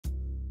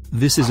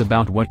This is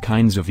about what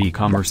kinds of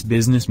e-commerce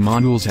business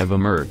models have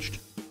emerged.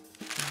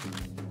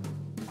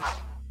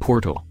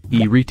 Portal,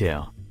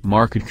 e-retail,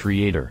 market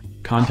creator,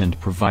 content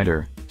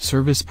provider,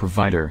 service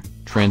provider,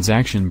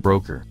 transaction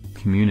broker,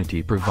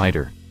 community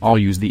provider, all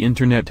use the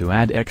internet to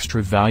add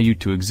extra value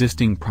to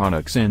existing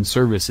products and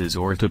services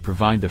or to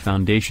provide the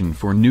foundation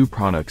for new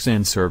products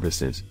and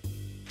services.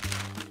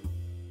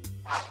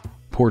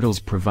 Portals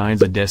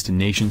provides a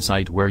destination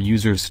site where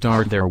users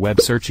start their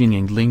web searching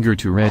and linger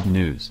to read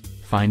news,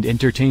 find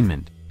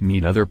entertainment,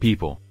 meet other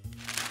people.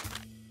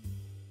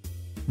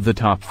 The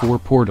top 4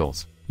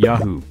 portals,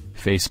 Yahoo,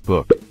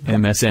 Facebook,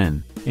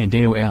 MSN, and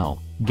AOL,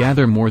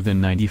 gather more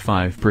than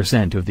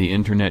 95% of the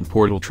internet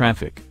portal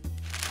traffic.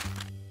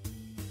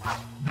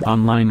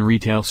 Online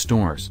retail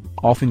stores,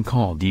 often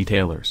called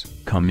e-tailers,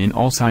 come in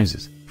all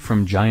sizes,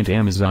 from giant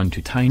Amazon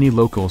to tiny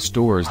local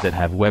stores that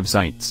have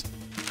websites.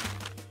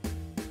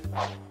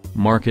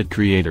 Market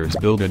creators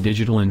build a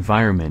digital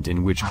environment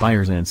in which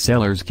buyers and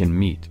sellers can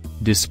meet,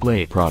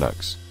 display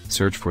products,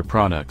 search for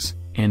products,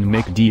 and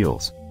make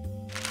deals.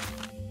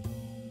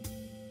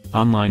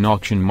 Online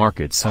auction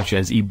markets such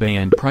as eBay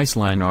and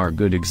Priceline are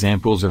good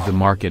examples of the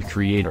market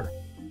creator.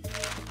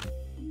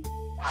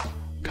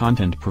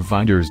 Content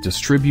providers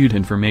distribute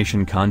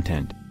information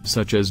content,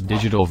 such as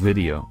digital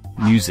video,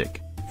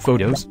 music,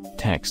 photos,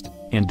 text,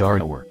 and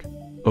artwork,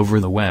 over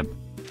the web.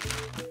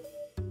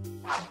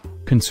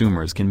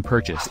 Consumers can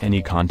purchase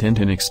any content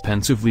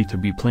inexpensively to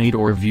be played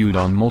or viewed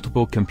on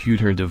multiple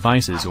computer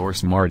devices or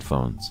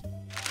smartphones.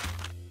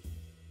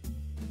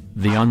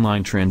 The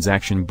online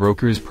transaction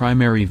broker's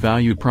primary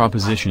value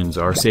propositions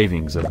are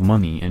savings of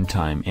money and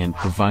time and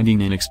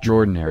providing an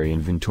extraordinary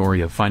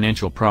inventory of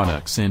financial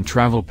products and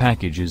travel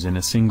packages in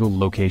a single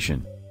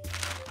location.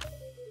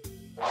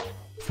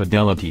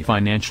 Fidelity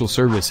Financial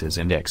Services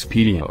and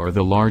Expedia are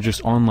the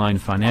largest online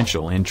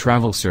financial and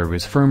travel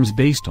service firms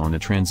based on a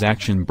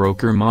transaction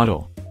broker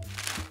model.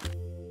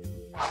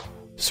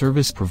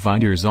 Service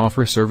providers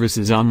offer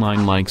services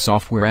online like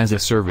software as a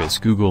service.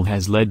 Google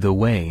has led the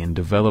way in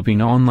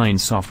developing online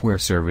software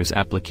service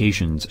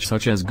applications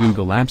such as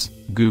Google Apps,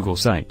 Google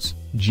Sites,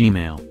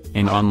 Gmail,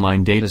 and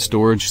online data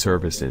storage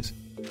services.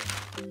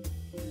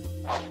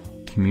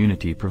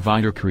 Community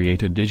provider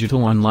create a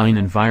digital online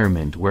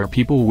environment where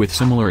people with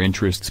similar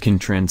interests can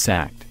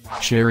transact,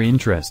 share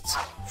interests,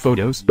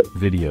 photos,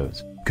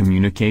 videos,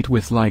 communicate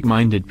with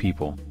like-minded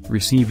people,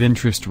 receive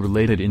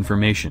interest-related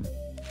information.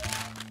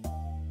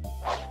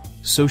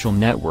 Social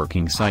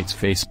networking sites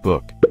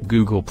Facebook,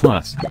 Google+,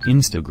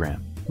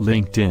 Instagram,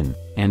 LinkedIn,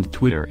 and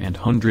Twitter and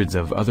hundreds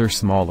of other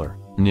smaller,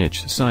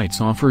 niche sites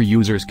offer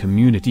users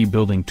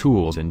community-building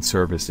tools and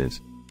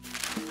services.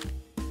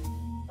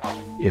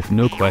 If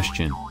no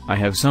question, I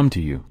have some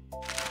to you.